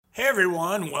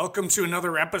everyone, welcome to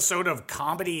another episode of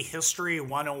Comedy History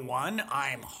 101.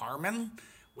 I'm Harmon.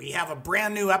 We have a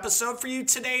brand new episode for you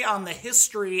today on the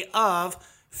history of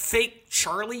fake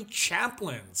Charlie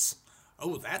Chaplins.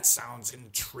 Oh, that sounds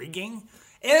intriguing.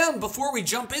 And before we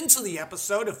jump into the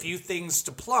episode, a few things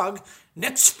to plug.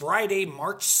 Next Friday,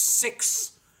 March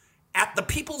 6th, at the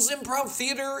People's Improv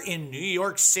Theater in New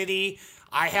York City,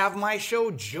 I have my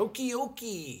show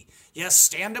Jokey-Okey. Yes,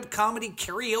 stand-up comedy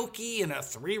karaoke in a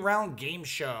 3-round game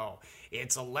show.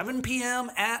 It's 11 p.m.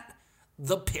 at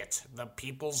The Pit, the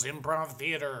People's Improv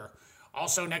Theater.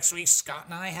 Also, next week, Scott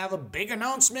and I have a big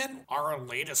announcement. Our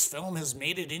latest film has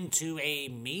made it into a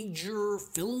major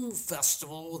film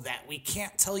festival that we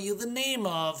can't tell you the name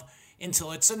of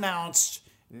until it's announced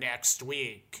next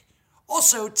week.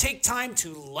 Also, take time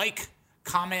to like,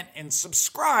 comment, and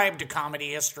subscribe to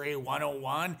Comedy History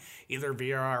 101, either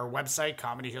via our website,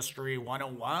 Comedy History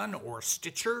 101, or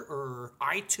Stitcher, or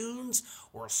iTunes,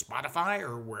 or Spotify,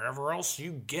 or wherever else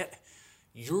you get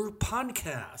your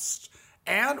podcast.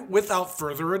 And without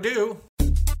further ado...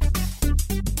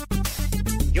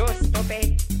 You're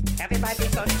stupid.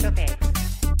 Everybody's so stupid.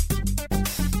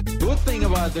 Good thing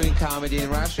about doing comedy in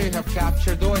Russia, you have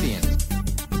captured audience.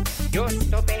 You're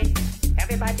stupid.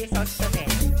 Everybody's so stupid.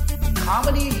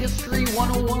 Comedy History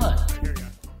 101. Here we go.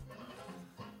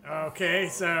 Okay,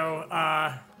 so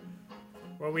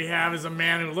what we have is a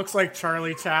man who looks like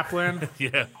Charlie Chaplin.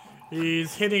 Yeah.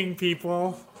 He's hitting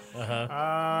people.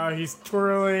 He's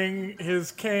twirling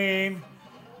his cane.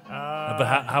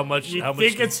 But how much? You how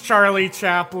think much? it's Charlie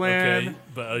Chaplin? Okay,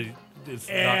 but it's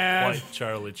And not quite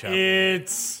Charlie Chaplin.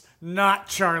 It's not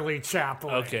Charlie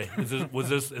Chaplin. Okay, is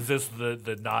this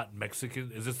the not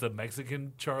Mexican? Is this the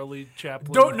Mexican Charlie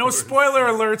Chaplin? No spoiler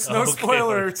alerts. No Okay,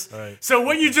 spoilers. all right. So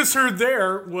what you just heard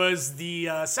there was the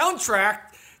soundtrack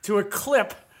to a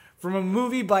clip from a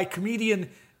movie by comedian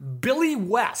Billy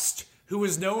West, who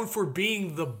is known for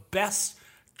being the best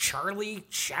Charlie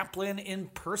Chaplin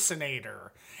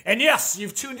impersonator. And yes,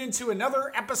 you've tuned into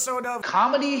another episode of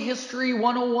Comedy History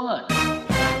 101,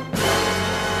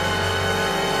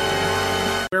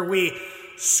 where we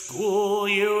school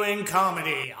you in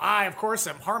comedy. I, of course,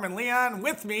 am Harmon Leon.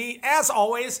 With me, as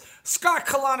always, Scott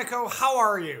Kalanico. How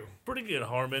are you? Pretty good,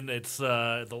 Harmon. It's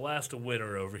the last of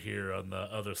winter over here on the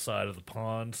other side of the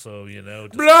pond, so you know.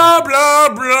 Blah,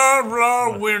 blah, blah,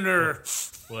 blah, winner.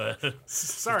 What?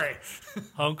 Sorry.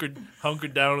 hunkered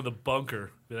down in the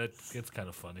bunker. It's kind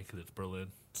of funny because it's Berlin.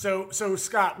 So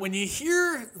Scott, when you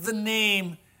hear the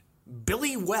name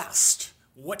Billy West,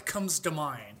 what comes to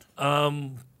mind?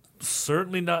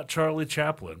 Certainly not Charlie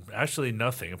Chaplin. Actually,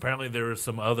 nothing. Apparently, there was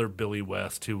some other Billy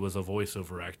West who was a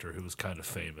voiceover actor who was kind of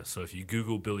famous. So if you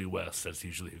Google Billy West, that's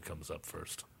usually who comes up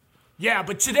first. Yeah,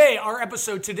 but today, our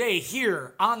episode today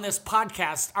here on this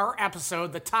podcast,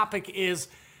 the topic is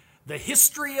the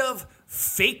history of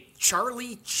fake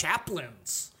Charlie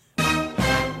Chaplins. Right?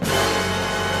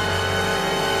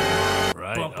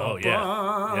 Bum, bum, Oh,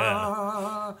 yeah.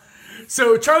 Yeah.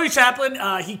 So Charlie Chaplin,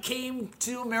 he came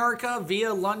to America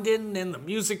via London in the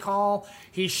music hall.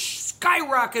 He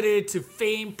skyrocketed to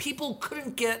fame. People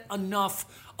couldn't get enough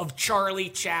of Charlie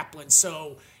Chaplin.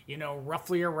 So,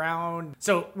 roughly around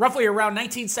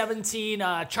 1917,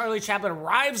 Charlie Chaplin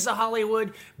arrives to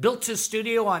Hollywood, built his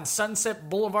studio on Sunset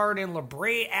Boulevard and La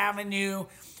Brea Avenue,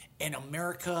 and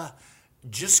America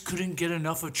just couldn't get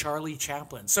enough of Charlie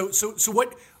Chaplin. So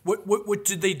what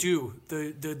did they do?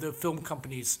 The film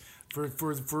companies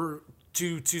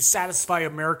to satisfy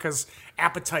America's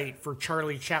appetite for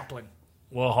Charlie Chaplin.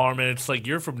 Well, Harmon, it's like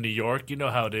you're from New York. You know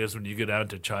how it is when you go down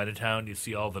to Chinatown. You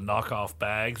see all the knockoff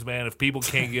bags, man. If people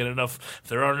can't get enough, if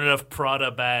there aren't enough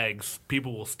Prada bags,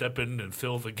 people will step in and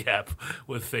fill the gap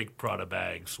with fake Prada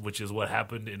bags, which is what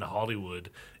happened in Hollywood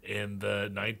in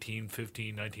the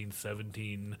 1915,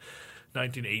 1917,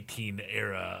 1918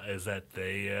 era, is that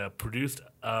they produced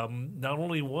not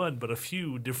only one, but a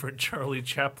few different Charlie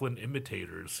Chaplin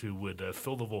imitators who would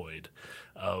fill the void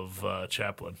of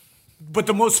Chaplin. But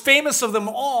the most famous of them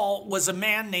all was a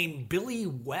man named Billy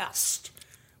West.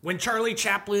 When Charlie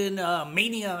Chaplin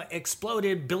mania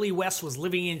exploded, Billy West was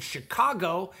living in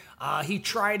Chicago. He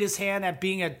tried his hand at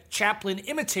being a Chaplin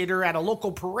imitator at a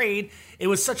local parade. It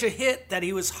was such a hit that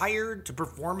he was hired to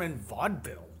perform in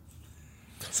vaudeville.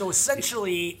 So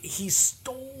essentially, he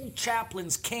stole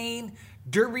Chaplin's cane,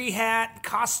 derby hat,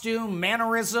 costume,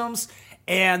 mannerisms,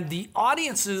 and the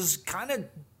audiences kind of,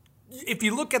 if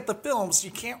you look at the films, you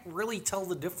can't really tell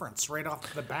the difference right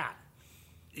off the bat.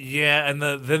 Yeah, and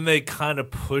then they kind of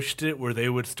pushed it where they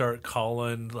would start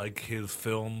calling like his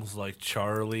films like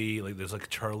Charlie, like there's like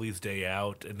Charlie's Day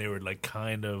Out, and they were like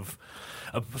kind of.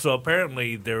 So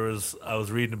apparently I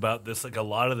was reading about this, like a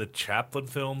lot of the Chaplin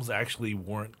films actually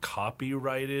weren't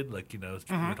copyrighted, like, we're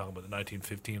talking about the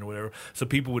 1915 or whatever. So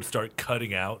people would start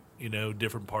cutting out,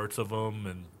 different parts of them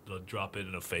and drop it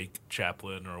in a fake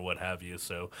Chaplin or what have you.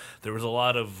 So there was a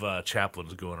lot of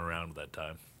Chaplins going around at that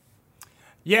time.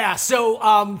 Yeah,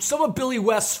 so some of Billy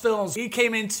West's films, he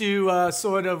came into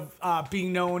sort of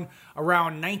being known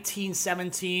around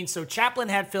 1917. So Chaplin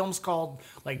had films called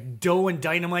like Dough and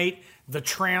Dynamite, The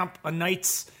Tramp, A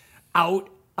Night Out,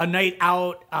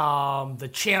 The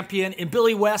Champion. And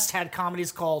Billy West had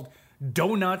comedies called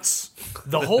Doughnuts,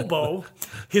 The Hobo,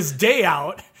 His Day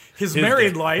Out, His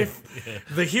Married Life, yeah.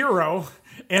 The Hero,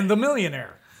 and The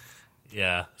Millionaire.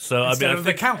 Yeah, so Instead of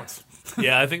The Count.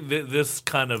 Yeah, I think this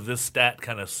stat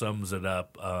kind of sums it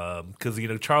up because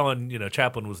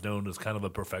Chaplin was known as kind of a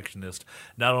perfectionist.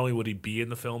 Not only would he be in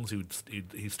the films,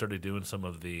 he started doing some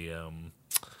of the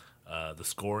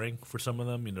scoring for some of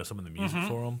them, some of the music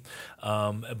for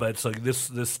them. But it's like this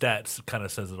stat kind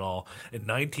of says it all. In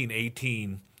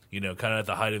 1918, kind of at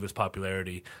the height of his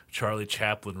popularity, Charlie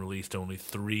Chaplin released only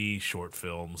 3 short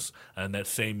films, and that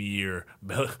same year,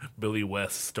 Billy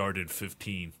West started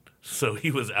 15. So he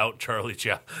was out Charlie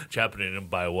Chaplin him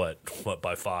by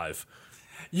by 5.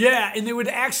 Yeah, and they would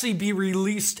actually be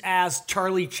released as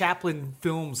Charlie Chaplin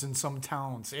films in some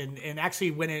towns. And actually,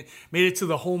 when it made it to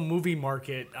the home movie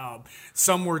market,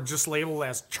 some were just labeled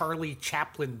as Charlie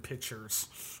Chaplin pictures.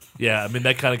 Yeah, I mean,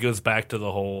 that kind of goes back to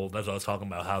the whole, that's what I was talking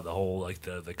about, how the whole, like,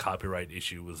 the copyright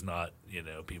issue was not,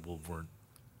 people weren't,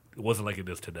 it wasn't like it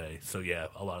is today. So, yeah,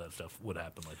 a lot of that stuff would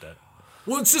happen like that.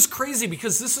 Well, it's just crazy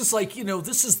because this is like,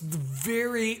 this is the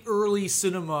very early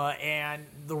cinema and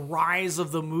the rise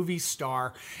of the movie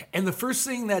star. And the first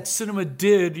thing that cinema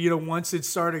did, once it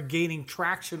started gaining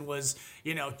traction was,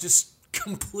 just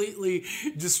completely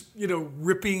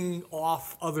ripping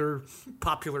off other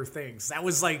popular things. That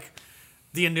was like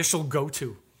the initial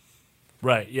go-to.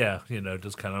 Right, yeah,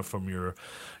 just kind of from your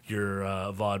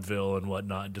vaudeville and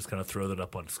whatnot, and just kind of throw that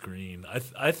up on screen.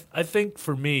 I think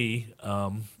for me,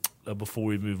 before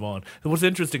we move on, what's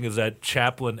interesting is that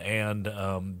Chaplin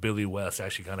and Billy West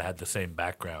actually kind of had the same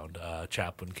background.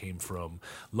 Chaplin came from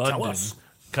London,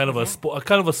 kind of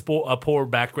a poor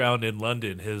background in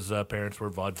London. His parents were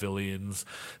vaudevillians.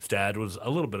 His dad was a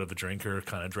little bit of a drinker,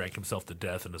 kind of drank himself to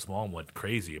death, and his mom went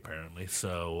crazy apparently.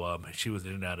 So she was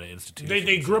in and out of institutions.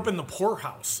 They grew up in the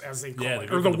poorhouse, as they call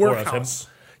it, or the workhouse.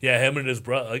 Him and his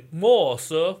brother, like, more,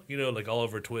 sir, like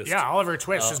Oliver Twist. Yeah, Oliver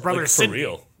Twist. His brother like, Sidney. For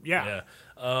real. Yeah.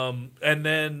 And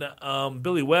then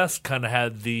Billy West kind of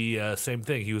had the same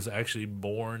thing. He was actually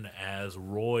born as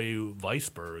Roy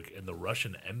Weisberg in the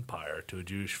Russian Empire to a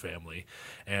Jewish family,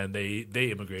 and they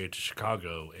immigrated to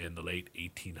Chicago in the late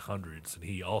 1800s. And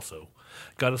he also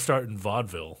got a start in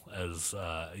vaudeville, as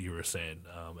you were saying,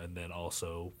 and then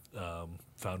also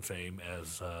found fame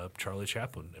as Charlie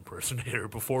Chaplin impersonator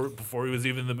before he was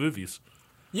even in the movies.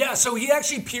 Yeah, so he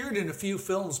actually appeared in a few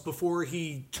films before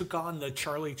he took on the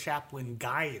Charlie Chaplin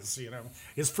guise,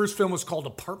 His first film was called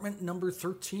Apartment Number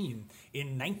 13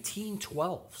 in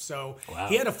 1912. So wow.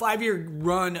 He had a 5-year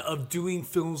run of doing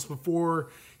films before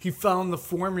he found the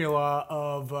formula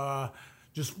of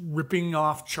just ripping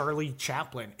off Charlie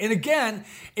Chaplin. And again,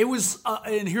 it was,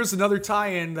 and here's another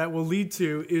tie-in that will lead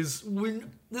to, is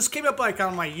when this came up like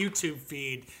on my YouTube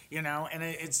feed, and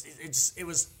it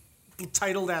was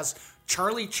titled as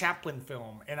Charlie Chaplin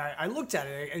film, and I looked at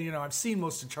it, and I've seen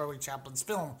most of Charlie Chaplin's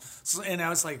film, and I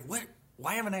was like, what?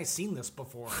 Why haven't I seen this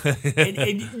before?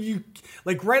 and you,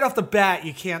 like, right off the bat,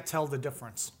 you can't tell the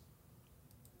difference.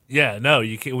 Yeah, no,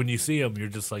 you can't. When you see him, you're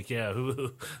just like, yeah,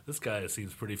 this guy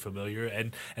seems pretty familiar,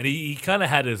 and he kind of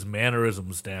had his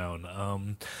mannerisms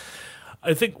down.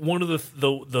 I think one of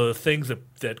the things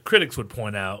that critics would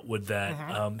point out would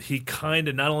that he kind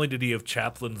of, not only did he have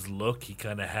Chaplin's look, he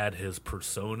kind of had his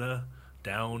persona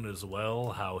down as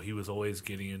well, how he was always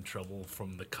getting in trouble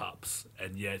from the cops,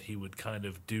 and yet he would kind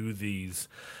of do these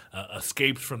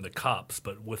escapes from the cops,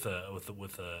 but with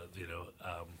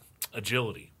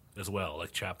agility as well,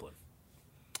 like Chaplin.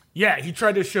 Yeah, he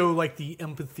tried to show like the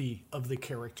empathy of the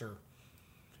character.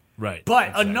 Right. But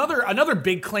exactly. Another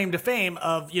big claim to fame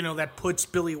of, that puts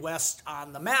Billy West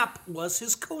on the map was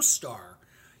his co-star.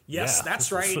 Yes, yeah.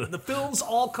 That's right. The films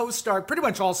all co-starred, pretty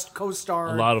much all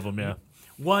co-starred. A lot of them, yeah.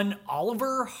 One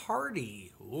Oliver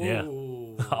Hardy.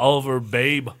 Ooh. Yeah. Oliver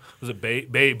Babe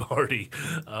Hardy.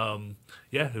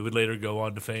 Who would later go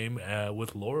on to fame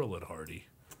with Laurel and Hardy.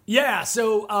 Yeah,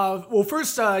 so, well,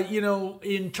 first,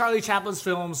 in Charlie Chaplin's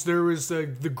films, there was the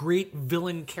great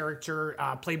villain character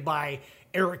played by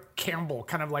Eric Campbell,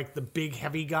 kind of like the big,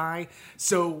 heavy guy.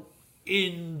 So,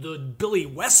 in the Billy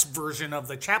West version of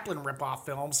the Chaplin ripoff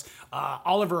films,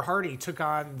 Oliver Hardy took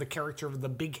on the character of the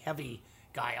big, heavy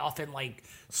guy, often like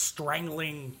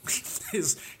strangling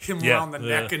him around the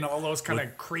neck and all those kind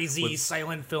of crazy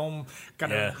silent film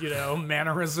kind of,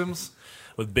 mannerisms.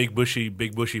 With big bushy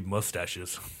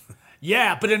mustaches.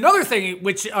 Yeah, but another thing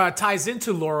which ties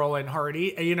into Laurel and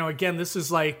Hardy, again, this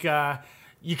is like,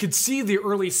 you could see the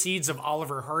early seeds of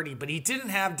Oliver Hardy, but he didn't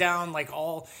have down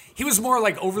he was more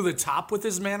like over the top with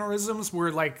his mannerisms,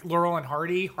 where like Laurel and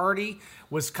Hardy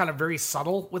was kind of very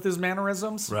subtle with his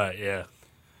mannerisms. Right, yeah.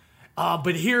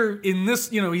 But here in this,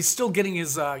 he's still getting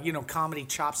his, comedy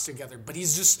chops together, but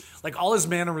he's just like all his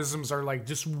mannerisms are like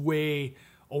just way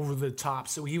over the top.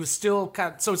 So he was still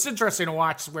so it's interesting to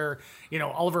watch where,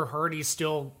 Oliver Hardy's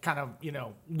still kind of,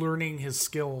 learning his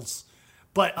skills.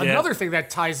 But another thing that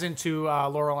ties into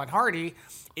Laurel and Hardy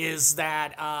is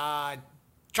that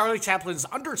Charlie Chaplin's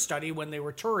understudy when they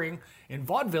were touring in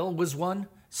vaudeville was one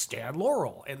Stan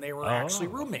Laurel, and they were actually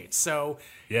roommates. So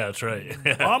yeah, that's right.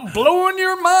 I'm blowing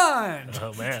your mind.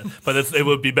 Oh man, but it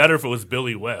would be better if it was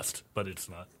Billy West, but it's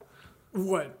not.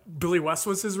 What, Billy West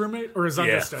was his roommate or his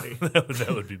understudy?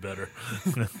 That would be better.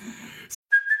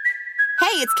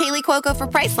 Hey, it's Kaylee Cuoco for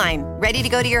Priceline. Ready to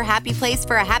go to your happy place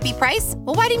for a happy price?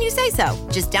 Well, why didn't you say so?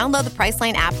 Just download the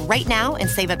Priceline app right now and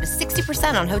save up to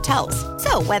 60% on hotels.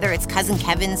 So whether it's Cousin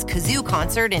Kevin's Kazoo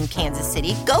Concert in Kansas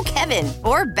City, go Kevin,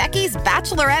 or Becky's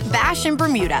Bachelorette Bash in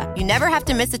Bermuda, you never have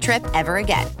to miss a trip ever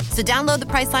again. So download the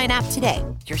Priceline app today.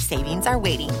 Your savings are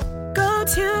waiting. Go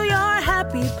to your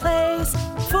happy place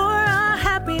for a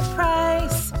happy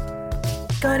price.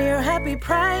 Go to your happy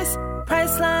price,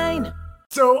 Priceline.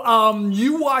 So,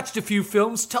 you watched a few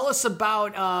films. Tell us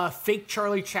about fake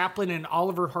Charlie Chaplin and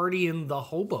Oliver Hardy in The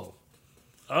Hobo.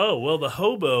 Oh, well, The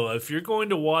Hobo, if you're going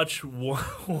to watch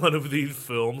one of these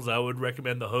films, I would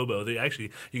recommend The Hobo. You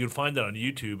can find that on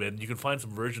YouTube, and you can find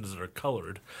some versions that are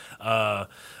colored,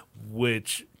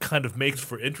 which kind of makes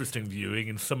for interesting viewing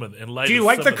in light. Do you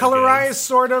like the colorized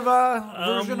sort of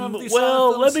version of these?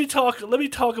 Well, let me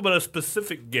talk about a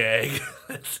specific gag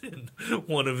that's in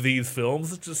one of these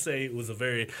films. Let's just say it was a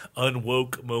very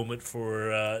unwoke moment for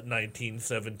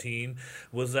 1917.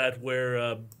 Was that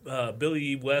where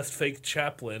Billy West faked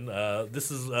Chaplin? This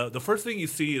is the first thing you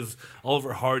see is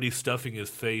Oliver Hardy stuffing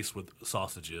his face with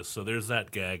sausages. So there's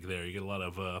that gag there. You get a lot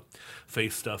of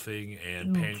face stuffing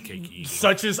and pancake eating.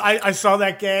 Such as I saw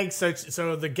that gag.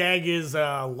 So the gag is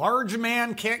large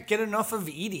man can't get enough of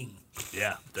eating.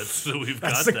 Yeah, that's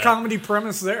the comedy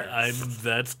premise there.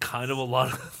 That's kind of a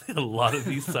lot of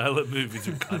these silent movies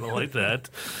are kind of like that.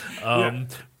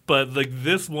 But like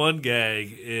this one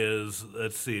gag is,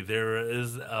 let's see, there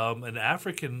is an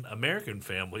African American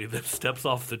family that steps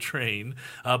off the train,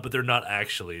 but they're not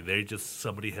actually.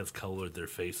 Somebody has colored their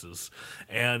faces,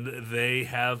 and they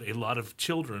have a lot of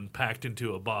children packed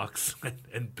into a box,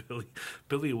 and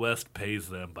Billy West pays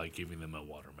them by giving them a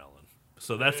watermelon.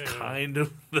 So that's kind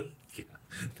of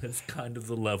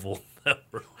the level.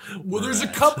 Well, there's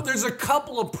a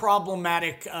couple of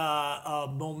problematic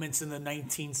moments in the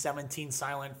 1917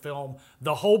 silent film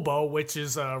The Hobo, which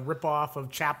is a ripoff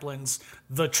of Chaplin's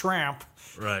The Tramp.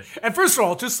 Right. And first of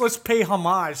all, let's pay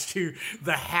homage to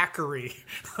the hackery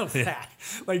of that.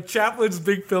 Like Chaplin's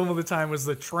big film of the time was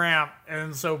The Tramp,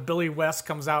 and so Billy West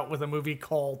comes out with a movie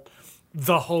called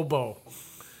The Hobo.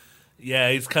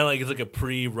 Yeah, he's kind of like a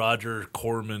pre-Roger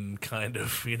Corman kind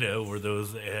of, where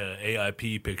those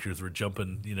AIP pictures were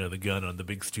jumping, the gun on the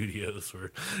big studios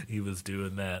where he was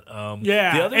doing that.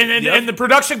 And the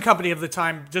production company of the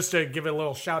time, just to give it a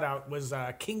little shout out, was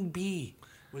King B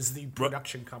was the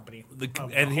production company of The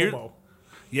Hobo.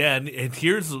 Yeah, and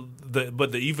here's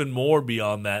the even more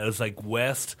beyond that is like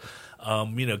West.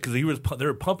 Because they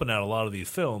were pumping out a lot of these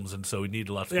films, and so we needed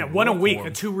lots of people one a week,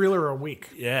 a two-reeler a week.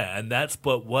 Yeah, and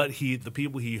the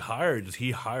people he hired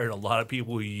a lot of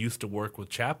people who used to work with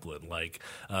Chaplin, like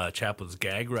Chaplin's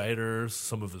gag writers,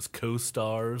 some of his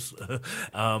co-stars,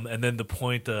 and then the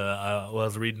point I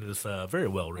was reading this very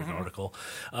well-written article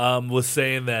was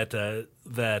saying that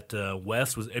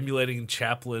West was emulating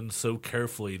Chaplin so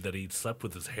carefully that he slept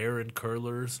with his hair in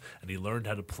curlers, and he learned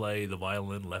how to play the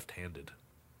violin left-handed.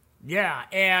 Yeah,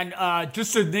 and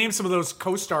just to name some of those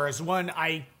co-stars, one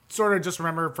I sort of just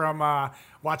remember from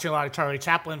watching a lot of Charlie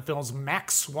Chaplin films,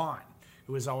 Max Swan,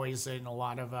 who was always in a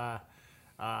lot of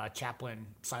Chaplin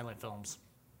silent films.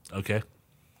 Okay.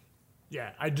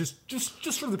 Yeah, I just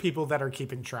for the people that are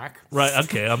keeping track. Right.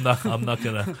 Okay. I'm not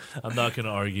gonna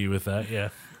argue with that. Yeah.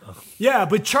 Yeah,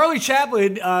 but Charlie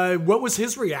Chaplin, what was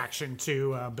his reaction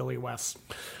to Billy West?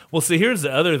 Well, see, here's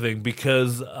the other thing,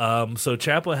 because so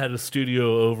Chaplin had a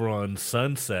studio over on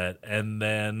Sunset, and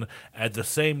then at the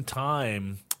same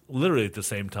time, literally at the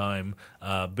same time,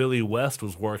 Billy West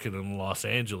was working in Los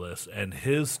Angeles, and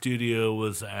his studio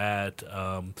was at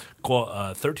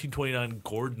 1329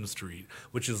 Gordon Street,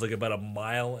 which is like about a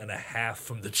mile and a half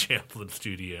from the Chaplin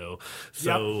studio.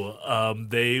 So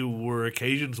they were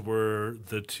occasions where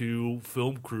the two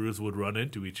film crews would run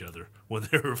into each other when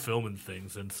they were filming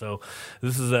things, and so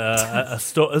this is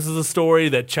a story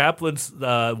that Chaplin's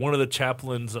one of the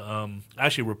Chaplins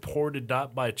actually reported,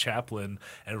 not by Chaplin,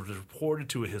 and it was reported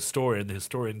to a historian, the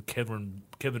historian Kevin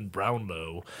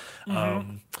Brownlow.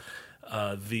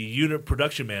 The unit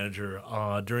production manager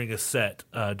during a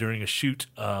shoot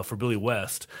for Billy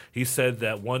West, he said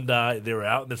that one day they were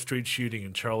out in the street shooting,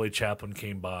 and Charlie Chaplin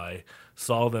came by,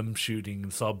 saw them shooting,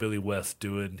 and saw Billy West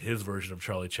doing his version of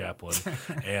Charlie Chaplin,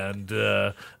 and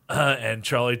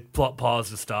Charlie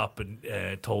paused to stop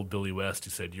and told Billy West, he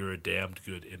said, "You're a damned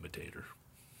good imitator."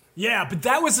 Yeah, but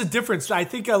that was the difference. I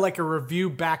think like a review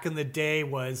back in the day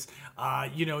was,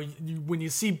 when you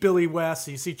see Billy West,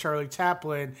 you see Charlie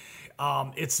Chaplin,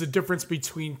 it's the difference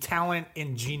between talent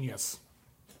and genius.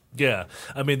 Yeah,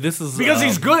 I mean, this is... Because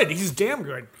he's good. He's damn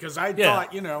good. Because I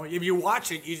thought, if you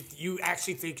watch it, you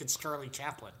actually think it's Charlie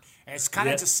Chaplin. And it's kind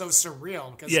of just so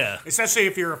surreal. Because especially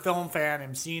if you're a film fan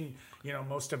and seen...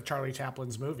 most of Charlie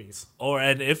Chaplin's movies.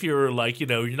 And if you're like,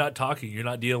 you're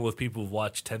not dealing with people who've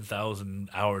watched 10,000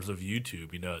 hours of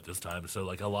YouTube, at this time. So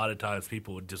like a lot of times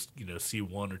people would just, see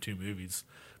one or two movies,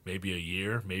 maybe a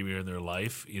year, maybe in their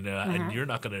life, and you're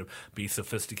not going to be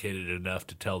sophisticated enough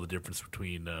to tell the difference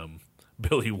between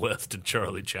Billy West and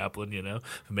Charlie Chaplin, If it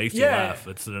makes you laugh,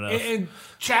 it's enough. And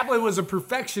Chaplin was a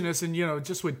perfectionist and,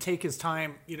 just would take his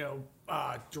time,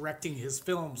 directing his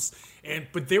films,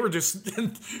 but they were just,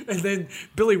 and then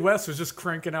Billy West was just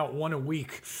cranking out one a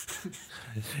week.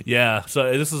 Yeah,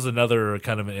 so this is another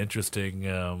kind of an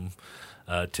interesting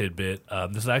tidbit.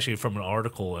 This is actually from an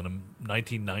article in a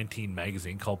 1919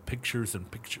 magazine called Pictures and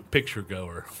Picture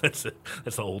Goer. That's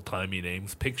old timey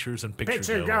names. Pictures and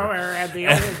Picture Goer and the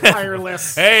old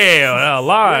wireless. Hey,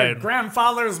 line.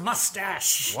 Grandfather's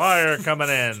mustache. Wire coming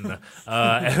in.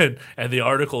 And the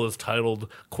article is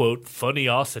titled, quote,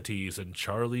 "Funniosities in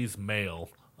Charlie's Mail."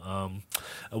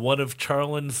 One of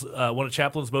Chaplin's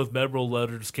most memorable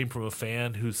letters came from a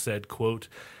fan who said, quote,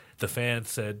 the fan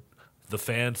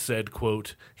said,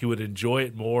 quote, "He would enjoy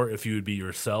it more if you would be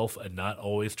yourself and not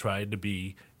always trying to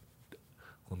be..."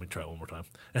 Let me try it one more time.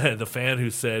 The fan who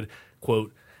said,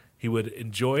 quote, "He would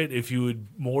enjoy it if you would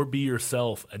more be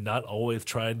yourself and not always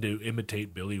trying to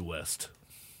imitate Billy West."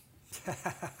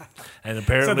 And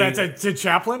apparently... So that's to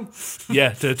Chaplin? Yeah,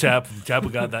 to Chaplin.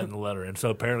 Chaplin got that in the letter. And so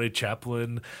apparently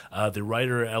Chaplin, the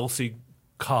writer Elsie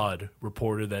Codd,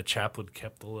 reported that Chaplin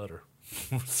kept the letter.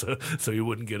 so he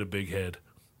wouldn't get a big head.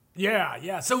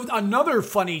 Yeah. So another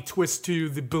funny twist to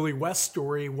the Billy West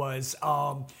story was,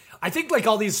 I think like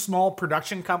all these small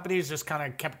production companies just kind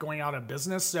of kept going out of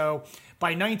business. So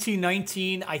by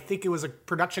 1919, I think it was a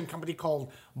production company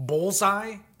called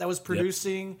Bullseye that was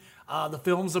producing the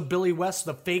films of Billy West,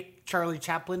 the fake Charlie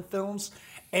Chaplin films.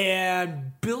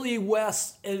 And Billy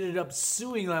West ended up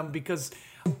suing them because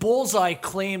Bullseye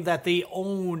claimed that they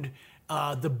owned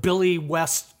the Billy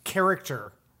West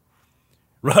character.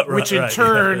 Which in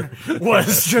turn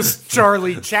was just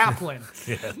Charlie Chaplin.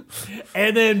 Yeah.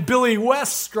 And then Billy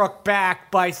West struck back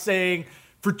by saying,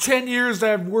 "For 10 years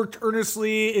I've worked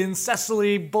earnestly,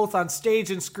 incessantly, both on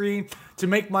stage and screen, to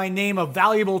make my name a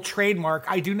valuable trademark.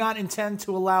 I do not intend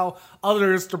to allow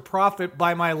others to profit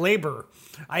by my labor.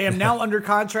 I am now under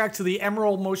contract to the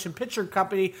Emerald Motion Picture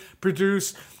Company,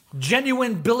 produce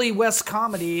genuine Billy West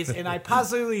comedies, and I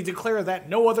positively declare that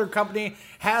no other company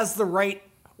has the right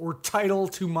or title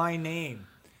to my name,"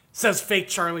 says fake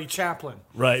Charlie Chaplin.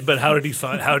 Right, but how did he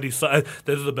sign? That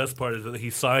is the best part, is that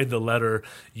he signed the letter,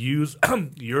 "Use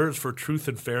yours for truth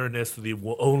and fairness, the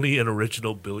only and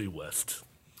original Billy West."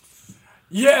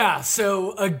 Yeah,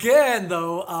 so again,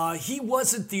 though, he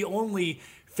wasn't the only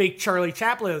fake Charlie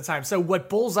Chaplin at the time. So what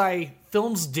Bullseye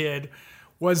Films did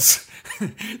was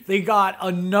they got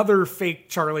another fake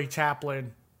Charlie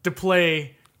Chaplin to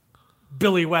play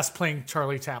Billy West playing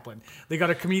Charlie Chaplin. They got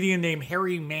a comedian named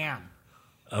Harry Mann.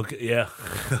 Okay, yeah,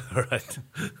 right.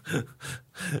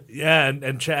 Yeah,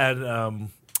 and Chad,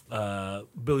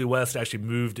 Billy West actually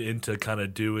moved into he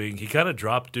kind of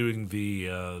dropped doing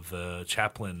the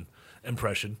Chaplin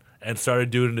impression and started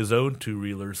doing his own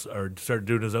two-reelers, or started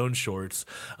doing his own shorts.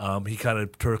 He kind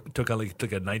of took a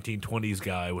 1920s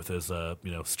guy with his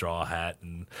straw hat,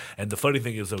 and the funny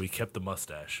thing is though, he kept the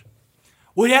mustache.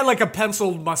 Well, he had like a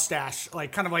penciled mustache,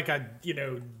 like kind of like a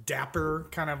dapper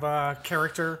kind of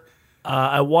character.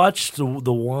 I watched the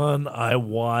one I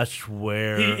watched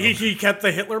where he kept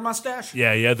the Hitler mustache.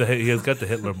 Yeah, he has got the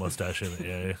Hitler mustache in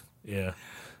it. Yeah.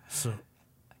 So.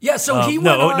 Yeah, so he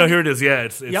went on... No, here it is. Yeah,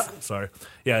 it's Yep. Sorry.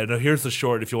 Yeah, no, here's the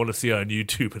short. If you want to see it on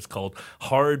YouTube, it's called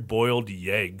Hard Boiled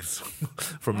Yeggs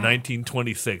from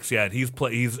 1926. Yeah, and he's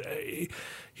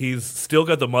still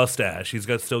got the mustache.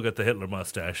 Still got the Hitler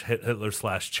mustache,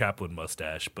 Hitler/Chaplin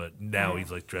mustache, but now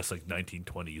he's like dressed like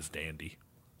 1920s dandy.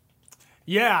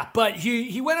 Yeah, but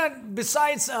he went on,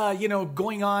 besides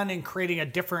going on and creating a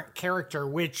different character,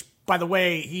 which, by the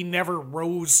way, he never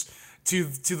rose to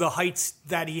the heights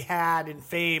that he had in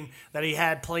fame that he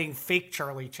had playing fake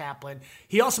Charlie Chaplin.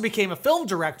 He also became a film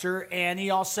director, and he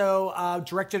also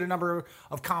directed a number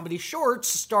of comedy shorts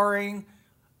starring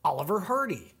Oliver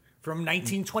Hardy from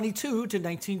 1922 to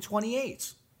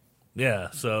 1928.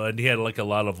 Yeah, so, and he had like a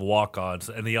lot of walk-ons,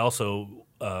 and he also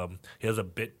he has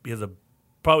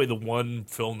probably the one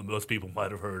film that most people might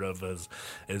have heard of is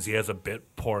he has a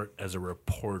bit part as a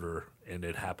reporter in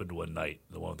It Happened One Night,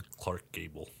 the one with Clark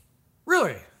Gable.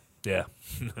 Really? Yeah.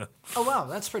 Oh wow,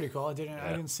 that's pretty cool. I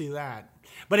didn't see that.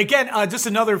 But again, just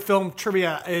another film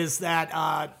trivia is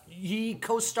that he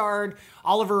co-starred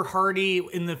Oliver Hardy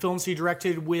in the films he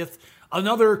directed with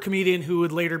another comedian who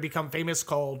would later become famous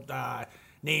called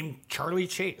named Charlie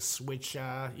Chase, which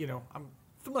I'm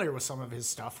familiar with some of his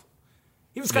stuff.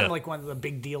 He was kind of like one of the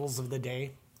big deals of the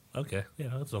day. Okay, yeah,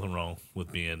 there's nothing wrong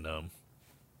with being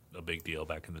a big deal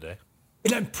back in the day.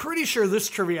 And I'm pretty sure this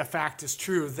trivia fact is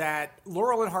true, that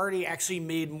Laurel and Hardy actually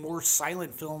made more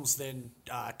silent films than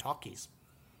talkies.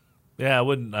 Yeah, I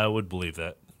would believe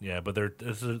that. Yeah, but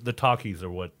the talkies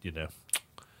are what, Yeah.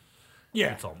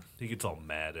 He gets all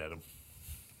mad at him.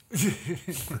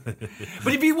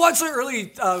 But if you watch the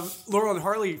early Laurel and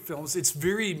Hardy films, it's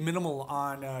very minimal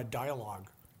on dialogue.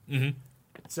 Mm-hmm.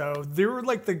 So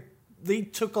they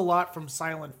took a lot from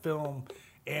silent film,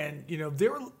 and they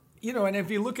were. And if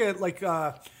you look at like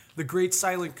the great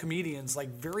silent comedians, like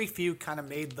very few kind of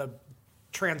made the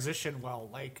transition well.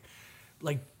 Like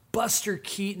Buster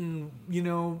Keaton,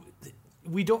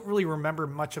 we don't really remember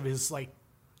much of his like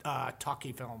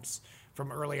talkie films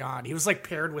from early on. He was like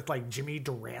paired with like Jimmy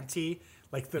Durante,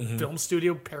 like the film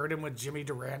studio paired him with Jimmy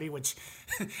Durante, which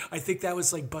I think that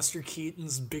was like Buster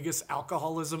Keaton's biggest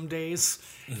alcoholism days.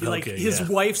 His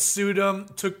wife sued him,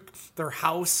 took their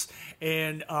house,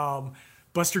 and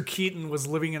Buster Keaton was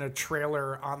living in a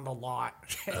trailer on the lot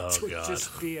to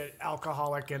just be an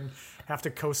alcoholic and have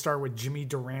to co-star with Jimmy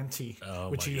Durante,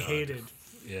 which he hated.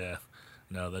 Yeah,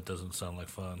 no, that doesn't sound like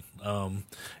fun. And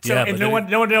no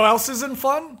one else isn't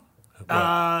fun.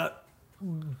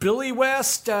 Billy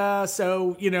West.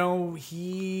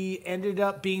 He ended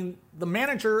up being the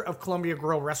manager of Columbia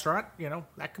Grill Restaurant.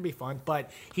 That could be fun.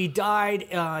 But he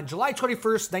died on July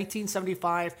 21st,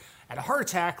 1975. Had a heart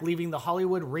attack, leaving the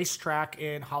Hollywood racetrack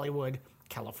in Hollywood,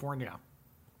 California.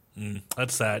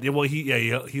 That's sad. Yeah, well,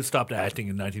 he stopped acting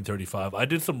in 1935. I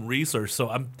did some research, so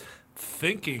I'm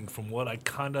thinking from what I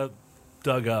kind of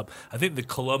dug up, I think the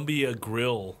Columbia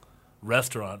Grill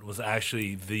restaurant was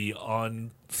actually the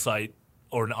on-site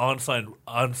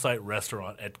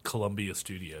restaurant at Columbia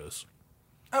Studios.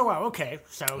 Oh wow, okay.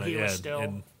 So he was still.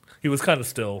 And he was kind of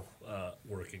still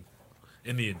working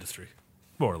in the industry,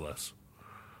 more or less.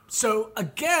 So,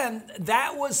 again,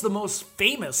 that was the most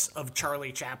famous of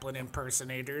Charlie Chaplin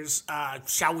impersonators.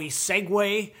 Shall we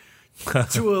segue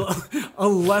to a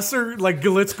lesser, like,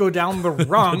 let's go down the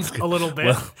rung a little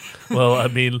bit? Well, I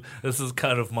mean, this is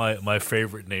kind of my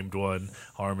favorite named one,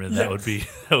 Harmon. That would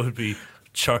be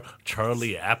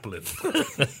Charlie Applin.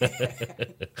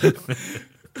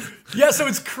 Yeah, so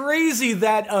it's crazy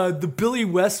that the Billy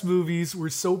West movies were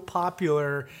so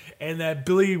popular, and that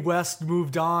Billy West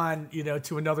moved on,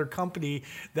 to another company.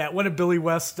 That one of Billy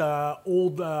West's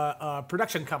old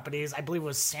production companies, I believe it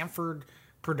was Sanford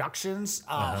Productions,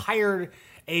 hired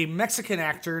a Mexican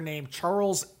actor named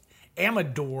Charles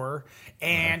Amador,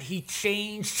 and he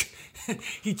changed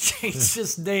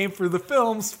his name for the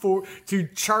films to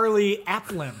Charlie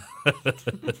Applin.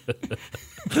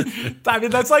 I mean,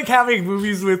 that's like having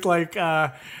movies with like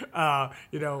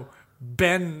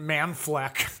Ben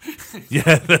Manfleck,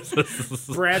 Yeah,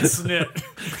 Brad Snit,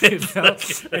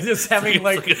 and just having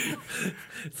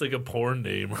it's like a porn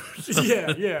name.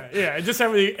 yeah, and just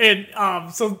having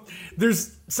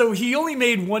so he only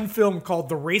made one film called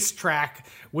The Racetrack,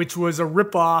 which was a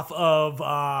ripoff of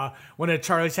one of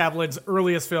Charlie Chaplin's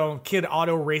earliest film, Kid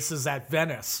Auto Races at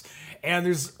Venice. And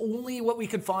there's only what we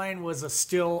could find was a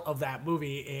still of that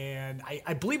movie, and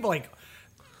I believe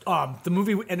the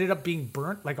movie ended up being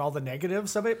burnt, like all the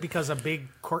negatives of it, because a big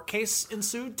court case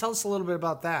ensued. Tell us a little bit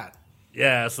about that.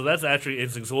 Yeah, so that's actually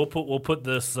interesting. So we'll put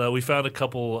this. We found a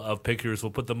couple of pictures.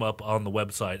 We'll put them up on the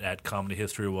website at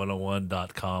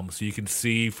comedyhistory101.com, so you can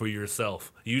see for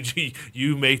yourself. You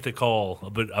make the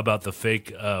call about the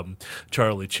fake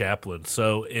Charlie Chaplin.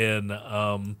 So in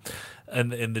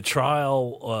the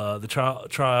trial,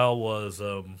 trial was.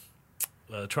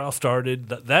 Trial started.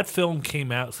 That film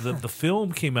came out. So the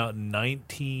film came out in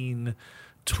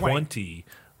 1920,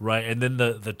 right? And then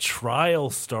the trial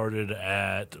started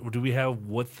at. Do we have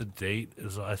what the date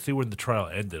is? I see when the trial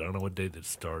ended. I don't know what date it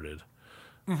started.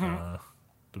 Do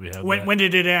we have when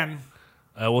did it end?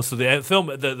 Well, so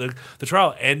the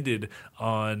trial ended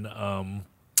on.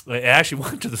 It actually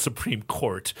went to the Supreme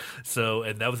Court. So,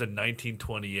 and that was in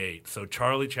 1928. So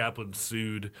Charlie Chaplin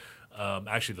sued.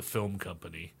 Actually, the film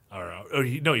company,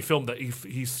 he filmed that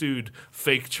he sued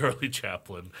fake Charlie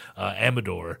Chaplin,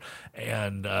 Amador,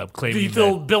 and claiming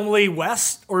that Billy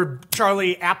West or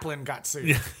Charlie Chaplin got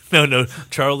sued. No,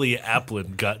 Charlie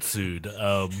Chaplin got sued.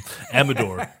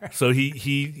 Amador. So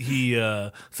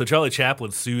so Charlie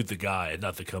Chaplin sued the guy,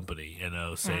 not the company.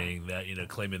 Saying that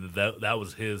claiming that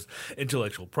was his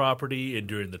intellectual property. And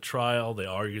during the trial, they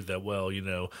argued that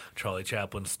Charlie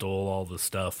Chaplin stole all the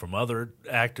stuff from other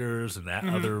actors and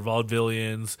other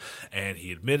vaudevillians, and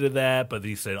he admitted that, but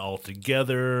he said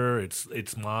altogether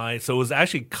it's mine. So it was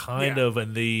actually kind of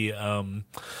in the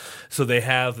so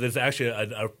there's actually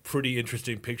a pretty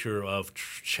interesting picture of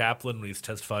Chaplin when he's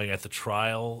testifying at the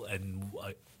trial, and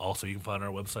also you can find on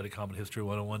our website at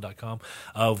comedyhistory101.com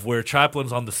of where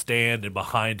Chaplin's on the stand, and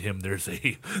behind him there's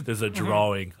a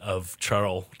drawing of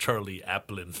Charlie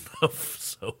Chaplin.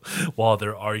 So while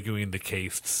they're arguing the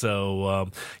case,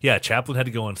 so Chaplin had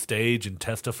to go on stage and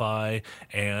testify,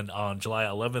 and on July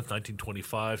 11th,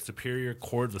 1925, Superior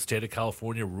Court of the State of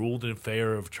California ruled in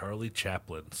favor of Charlie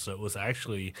Chaplin. So it was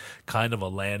actually kind of a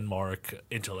landmark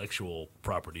intellectual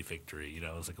property victory. It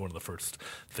was like one of the first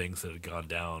things that had gone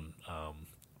down.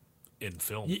 In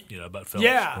film, about films.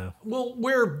 Yeah. Well,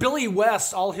 where Billy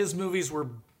West, all his movies were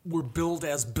billed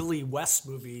as Billy West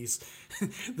movies.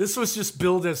 This was just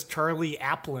billed as Charlie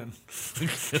Chaplin,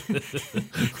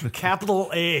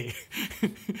 capital A,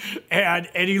 and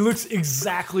he looks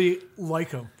exactly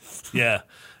like him. Yeah.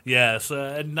 Yes,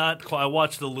 and not quite. I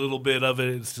watched a little bit of it.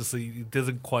 It's just he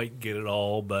doesn't quite get it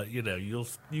all, but you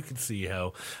can see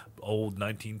how old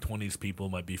 1920s people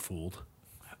might be fooled.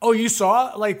 Oh, you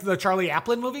saw the Charlie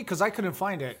Chaplin movie? Because I couldn't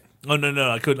find it. Oh no,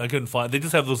 I couldn't find. They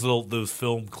just have those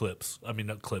film clips. I mean,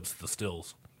 not clips, the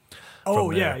stills.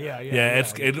 Oh yeah.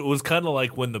 It was kind of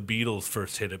like when the Beatles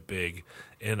first hit it big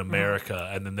in America,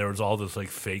 and then there was all this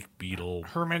fake Beatle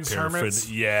Herman's Hermits.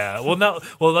 Yeah,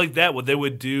 like that. What they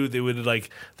would do, they would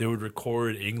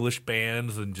record English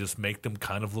bands and just make them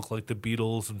kind of look like the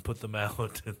Beatles and put them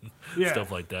out and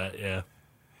stuff like that. Yeah.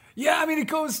 Yeah, I mean, it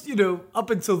goes, up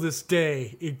until this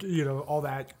day, all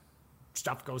that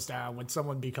stuff goes down. When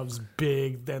someone becomes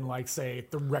big, then, say,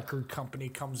 the record company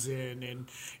comes in and,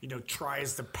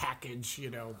 tries to package,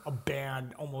 a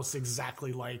band almost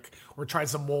exactly or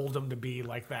tries to mold them to be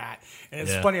like that. And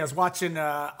it's funny, I was watching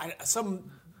some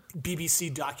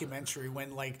BBC documentary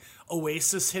when,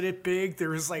 Oasis hit it big.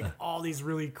 There was, all these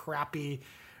really crappy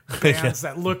bands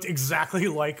that looked exactly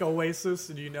like Oasis,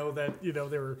 and that,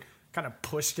 they were kind of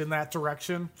pushed in that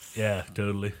direction. Yeah,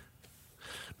 totally.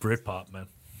 Britpop, man.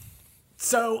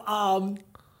 So,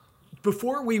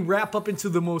 before we wrap up into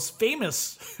the most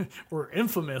famous or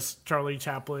infamous Charlie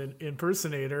Chaplin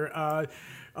impersonator,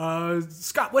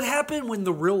 Scott, what happened when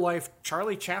the real life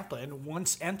Charlie Chaplin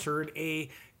once entered a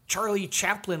Charlie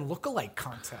Chaplin lookalike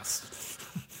contest?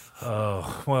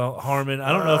 Oh, well, Harmon,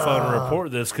 I don't know if I want to report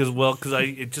this because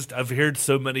I've heard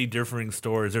so many differing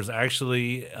stories. There's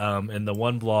actually, in the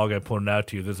one blog I pointed out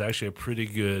to you, there's actually a pretty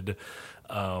good,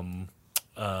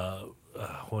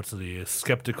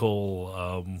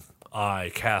 skeptical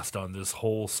eye cast on this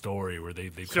whole story where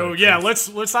they. So yeah,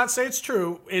 let's not say it's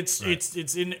true. It's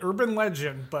in urban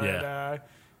legend, but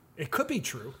it could be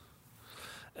true.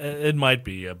 It might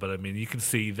be, but I mean, you can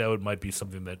see that might be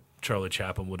something that Charlie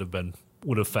Chaplin would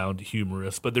have found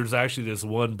humorous. But there's actually this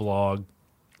one blog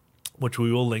which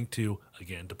we will link to,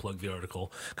 again, to plug the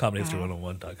article,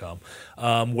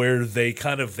 comedyhistory101.com, where they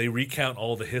recount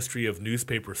all the history of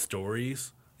newspaper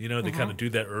stories. You know, they kind of do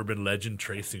that urban legend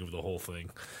tracing of the whole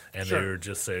thing. And they were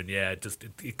just saying,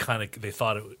 they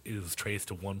thought it was traced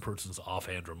to one person's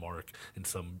offhand remark in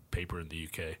some paper in the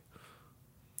UK.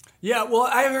 Yeah, well,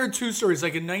 I heard two stories.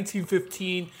 Like in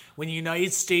 1915, when the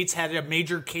United States had a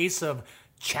major case of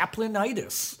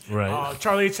Chaplinitis. Right.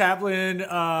 Charlie Chaplin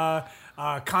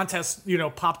contest,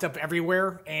 popped up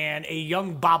everywhere. And a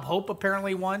young Bob Hope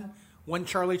apparently won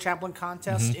Charlie Chaplin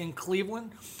contest in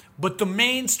Cleveland. But the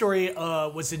main story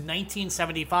was in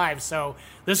 1975, so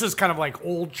this is kind of like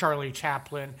old Charlie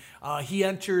Chaplin.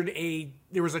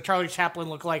 There was a Charlie Chaplin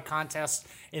lookalike contest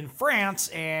in France,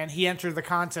 and he entered the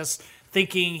contest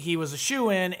thinking he was a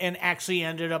shoo-in and actually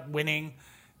ended up winning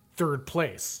third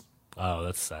place. Oh,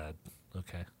 that's sad.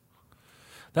 Okay.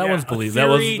 That one's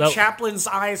believable. Chaplin's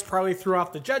eyes probably threw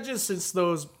off the judges since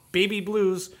those baby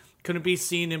blues couldn't be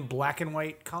seen in black and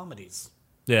white comedies.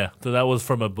 Yeah, so that was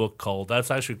from a book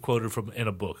that's actually quoted from in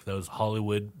a book. That was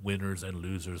Hollywood Winners and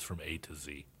Losers from A to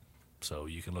Z. So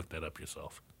you can look that up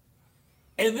yourself.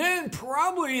 And then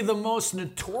probably the most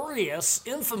notorious,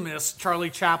 infamous Charlie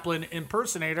Chaplin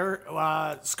impersonator,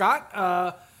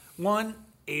 Scott, one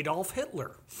Adolf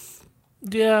Hitler.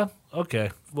 Yeah,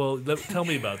 okay. Well, tell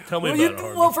me about it, Harvey.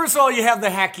 Well, first of all, you have the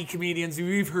hacky comedians.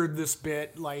 We've heard this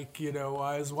bit, like,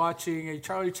 I was watching a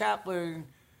Charlie Chaplin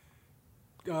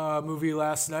movie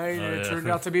last night, and it turned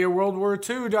out to be a World War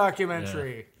II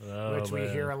documentary, which we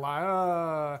hear a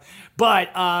lot. But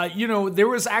there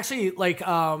was actually they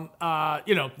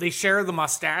share the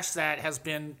mustache that has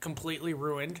been completely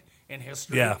ruined in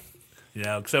history. Yeah,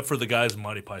 except for the guys in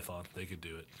Monty Python, they could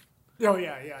do it. Oh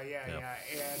yeah.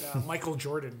 And Michael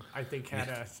Jordan, I think,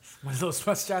 had one of those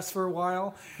mustaches for a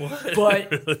while. What?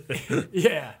 But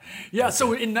yeah.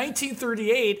 So in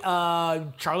 1938,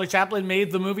 Charlie Chaplin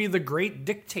made the movie The Great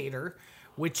Dictator,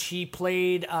 which he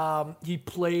played.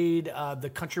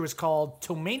 The country was called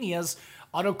Tomania's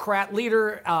autocrat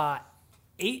leader,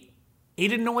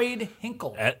 Adenoid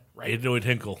Hinkle. Right? Adenoid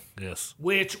Hinkle, yes.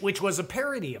 Which was a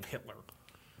parody of Hitler.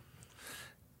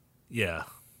 Yeah.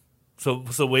 So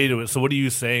wait a minute. So what are you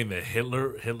saying, that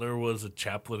Hitler was a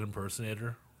Chaplin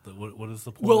impersonator? What is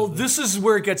the point? Well, this is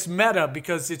where it gets meta,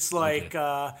 because it's like,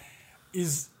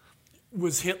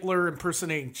 was Hitler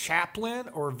impersonating Chaplin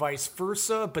or vice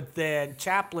versa? But then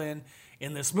Chaplin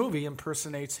in this movie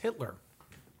impersonates Hitler.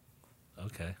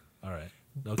 Okay, all right.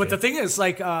 Okay. But the thing is,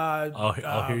 like, I'll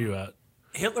hear you out.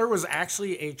 Hitler was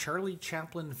actually a Charlie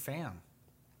Chaplin fan.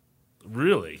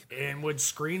 Really? And would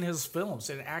screen his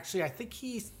films. And actually, I think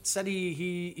he said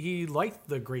he liked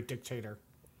The Great Dictator.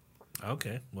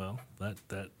 Okay, well, that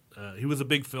he was a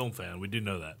big film fan. We do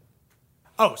know that.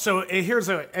 Oh, so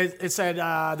it said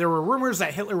there were rumors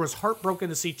that Hitler was heartbroken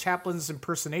to see Chaplin's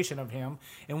impersonation of him.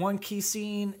 In one key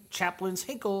scene, Chaplin's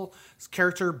Hinkle's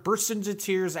character bursts into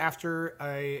tears after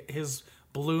his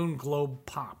balloon globe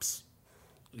pops.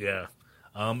 Yeah.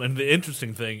 And the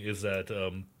interesting thing is that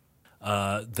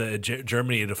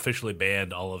Germany had officially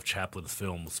banned all of Chaplin's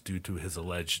films due to his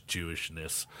alleged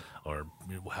Jewishness, or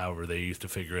however they used to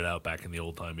figure it out back in the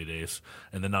old-timey days,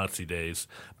 in the Nazi days.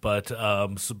 But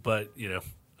Hitler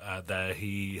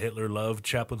loved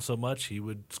Chaplin so much, he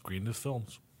would screen his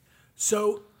films.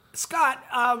 So, Scott,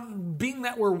 being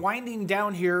that we're winding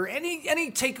down here,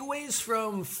 any takeaways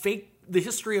from the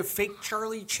history of fake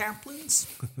Charlie Chaplins?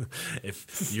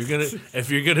 If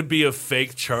you're gonna be a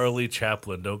fake Charlie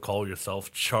Chaplin, don't call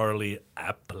yourself Charlie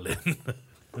Applin.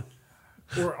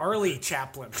 Or Arlie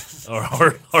Chaplin.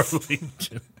 Or Arlie.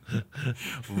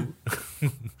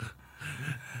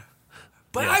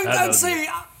 But yeah,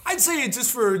 I'd say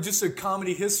just for a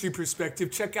comedy history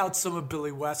perspective, check out some of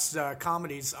Billy West's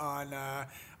comedies on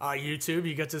YouTube.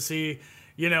 You get to see,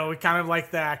 kind of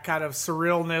like that kind of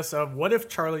surrealness of what if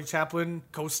Charlie Chaplin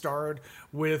co-starred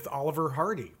with Oliver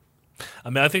Hardy.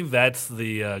 I mean, I think that's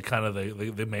the kind of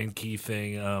the main key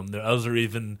thing. The other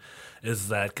even is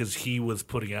that because he was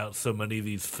putting out so many of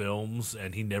these films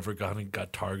and he never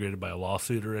got targeted by a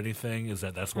lawsuit or anything, is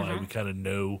that's why we kind of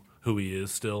know who he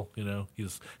is still.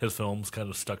 His films kind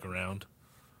of stuck around.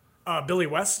 Billy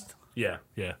West? Yeah.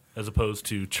 As opposed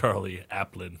to Charlie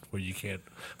Applin, where you can't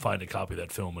find a copy of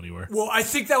that film anywhere. Well, I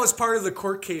think that was part of the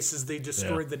court cases. They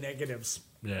destroyed the negatives.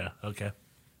 Yeah, okay.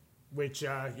 Which,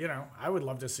 I would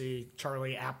love to see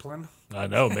Charlie Applin. I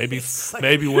know, maybe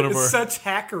maybe one of our... such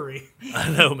hackery. I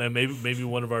know, man. Maybe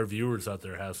one of our viewers out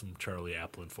there has some Charlie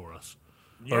Applin for us.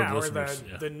 Yeah, or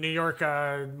the New York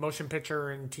Motion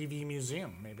Picture and TV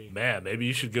Museum, maybe. Man, maybe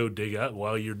you should go dig up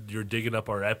while you're digging up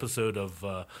our episode of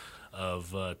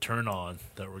Turn On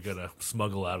that we're gonna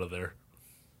smuggle out of there.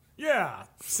 Yeah.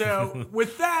 So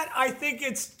with that, I think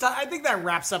that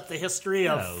wraps up the history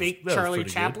of fake Charlie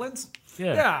Chaplins.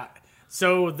 Yeah.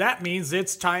 So that means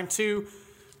it's time to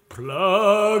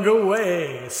plug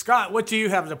away. Scott, what do you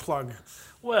have to plug?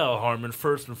 Well, Harmon,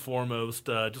 first and foremost,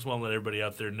 just want to let everybody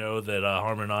out there know that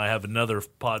Harmon and I have another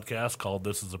podcast called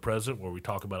This is the President, where we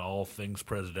talk about all things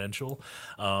presidential.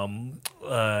 And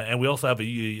we also have a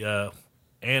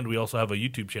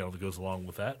YouTube channel that goes along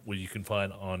with that, where you can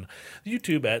find on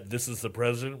YouTube at This is the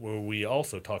President, where we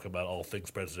also talk about all things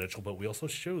presidential, but we also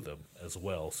show them as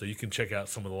well. So you can check out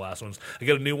some of the last ones. I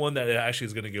got a new one that actually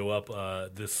is going to go up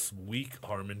this week,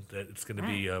 Harmon. That it's going to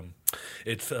be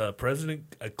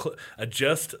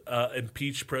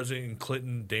impeach President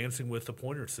Clinton dancing with the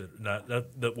Pointer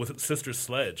with Sister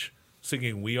Sledge,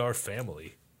 singing "We Are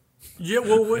Family." Yeah,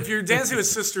 well, if you're dancing with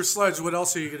Sister Sledge, what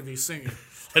else are you going to be singing?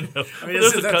 I know. I mean,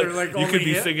 isn't that they're like you could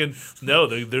be hit? singing. No,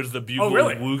 there's the Bugle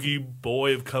really? Woogie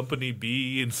Boy of Company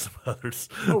B and some others.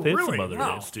 Oh, they have really? some other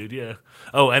Wow. hits, dude. Yeah.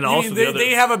 Oh, and You also mean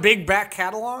they have a big back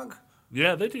catalog?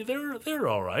 yeah, they do. They're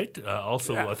all right.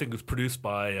 Also, Yeah. I think it was produced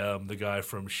by the guy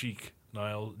from Chic,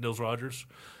 Nils Rodgers.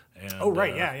 And, Oh,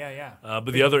 right. Yeah.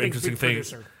 But the other big interesting thing,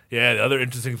 producer. the other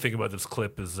interesting thing about this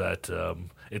clip is that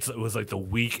it was like the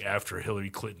week after Hillary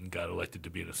Clinton got elected to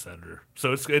be a senator.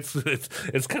 So it's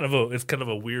kind of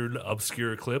a weird,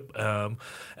 obscure clip, and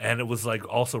it was like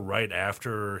also right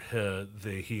after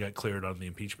he got cleared on the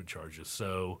impeachment charges.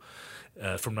 So.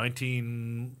 From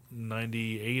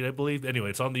 1998, I believe. Anyway,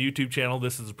 it's on the YouTube channel.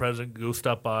 This is the President. Go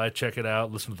stop by, check it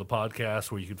out, listen to the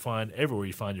podcast, where you can find everywhere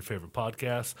you find your favorite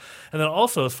podcasts. And then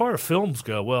also, as far as films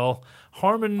go, well,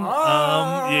 Harmon,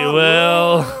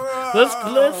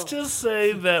 let's just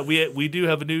say that we do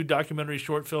have a new documentary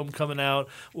short film coming out.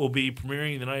 We'll be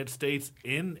premiering in the United States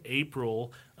in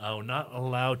April. We're not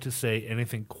allowed to say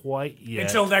anything quite yet.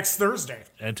 Until next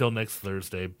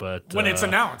Thursday. But When it's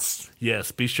announced.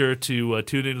 Yes, be sure to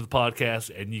tune into the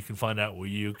podcast, and you can find out where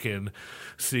you can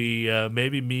see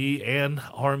maybe me and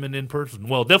Harmon in person.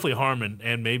 Well, definitely Harmon,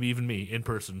 and maybe even me in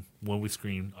person when we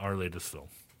screen our latest film.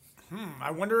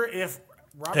 I wonder if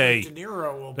Robert Hey. De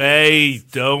Niro will be. Hey,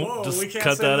 don't Whoa, just we can't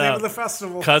cut say the that name out. of the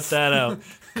festival. Cut that out.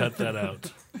 Cut that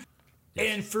out.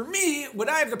 And for me, what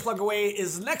I have to plug away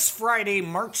is next Friday,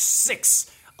 March 6th,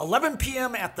 11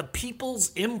 p.m. at the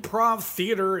People's Improv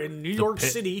Theater in New York Pit.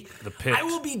 City. The Pit. I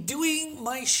will be doing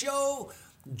my show,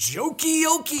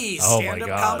 Jokey-Okie, Oh, my stand-up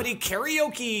God. comedy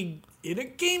karaoke in a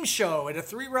game show, in a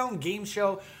 3-round game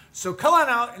show. So come on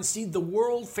out and see the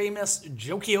world-famous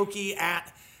Jokey-Okie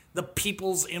at the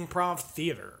People's Improv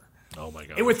Theater. Oh, my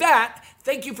God. And with that,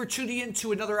 thank you for tuning in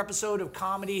to another episode of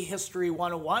Comedy History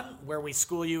 101, where we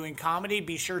school you in comedy.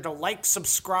 Be sure to like,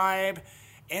 subscribe,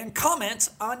 and comment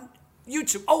on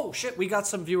YouTube. Oh, shit, we got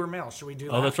some viewer mail. Should we do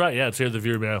that? Oh, that's right. Yeah, it's here, the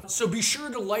viewer mail. So be sure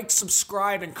to like,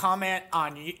 subscribe, and comment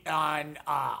on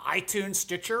iTunes,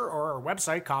 Stitcher, or our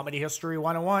website, Comedy History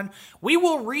 101. We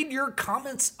will read your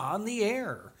comments on the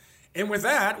air. And with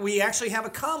that, we actually have a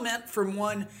comment from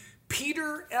one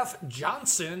Peter F.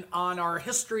 Johnson on our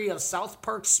history of South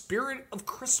Park Spirit of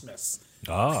Christmas.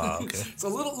 Ah, okay. It's a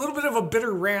little bit of a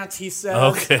bitter rant, he says.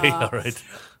 Okay, all right.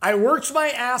 I worked my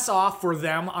ass off for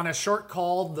them on a short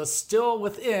called The Still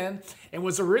Within, and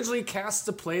was originally cast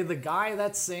to play the guy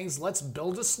that sings Let's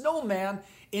Build a Snowman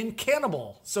in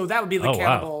Cannibal. So that would be the Oh, wow.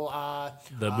 Cannibal...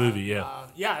 The movie,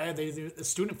 yeah. The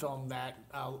student film that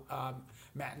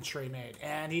Matt and Trey made.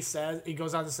 And he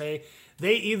goes on to say,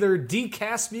 they either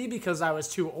decast me because I was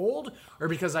too old, or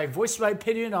because I voiced my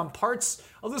opinion on parts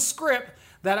of the script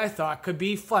that I thought could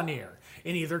be funnier.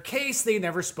 In either case, they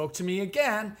never spoke to me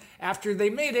again after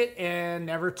they made it, and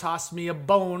never tossed me a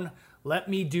bone, let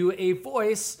me do a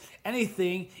voice,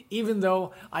 anything, even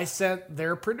though I sent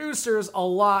their producers a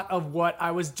lot of what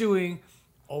I was doing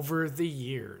over the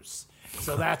years.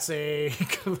 So that's a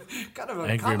kind of a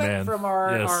Angry comment man. from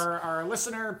Yes. our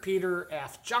listener, Peter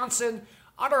F. Johnson,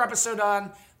 on our episode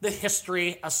on the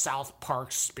history of South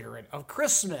Park Spirit of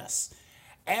Christmas.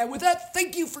 And with that,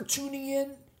 thank you for tuning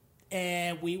in,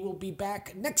 and we will be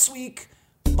back next week.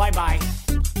 Bye-bye.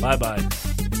 Bye-bye.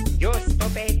 You're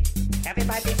stupid.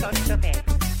 Everybody's so stupid.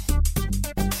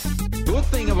 Good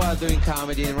thing about doing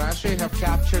comedy in Russia, you have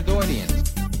captured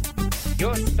audience.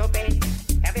 You're stupid.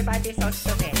 Everybody's so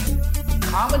stupid.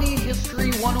 Comedy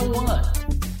History 101.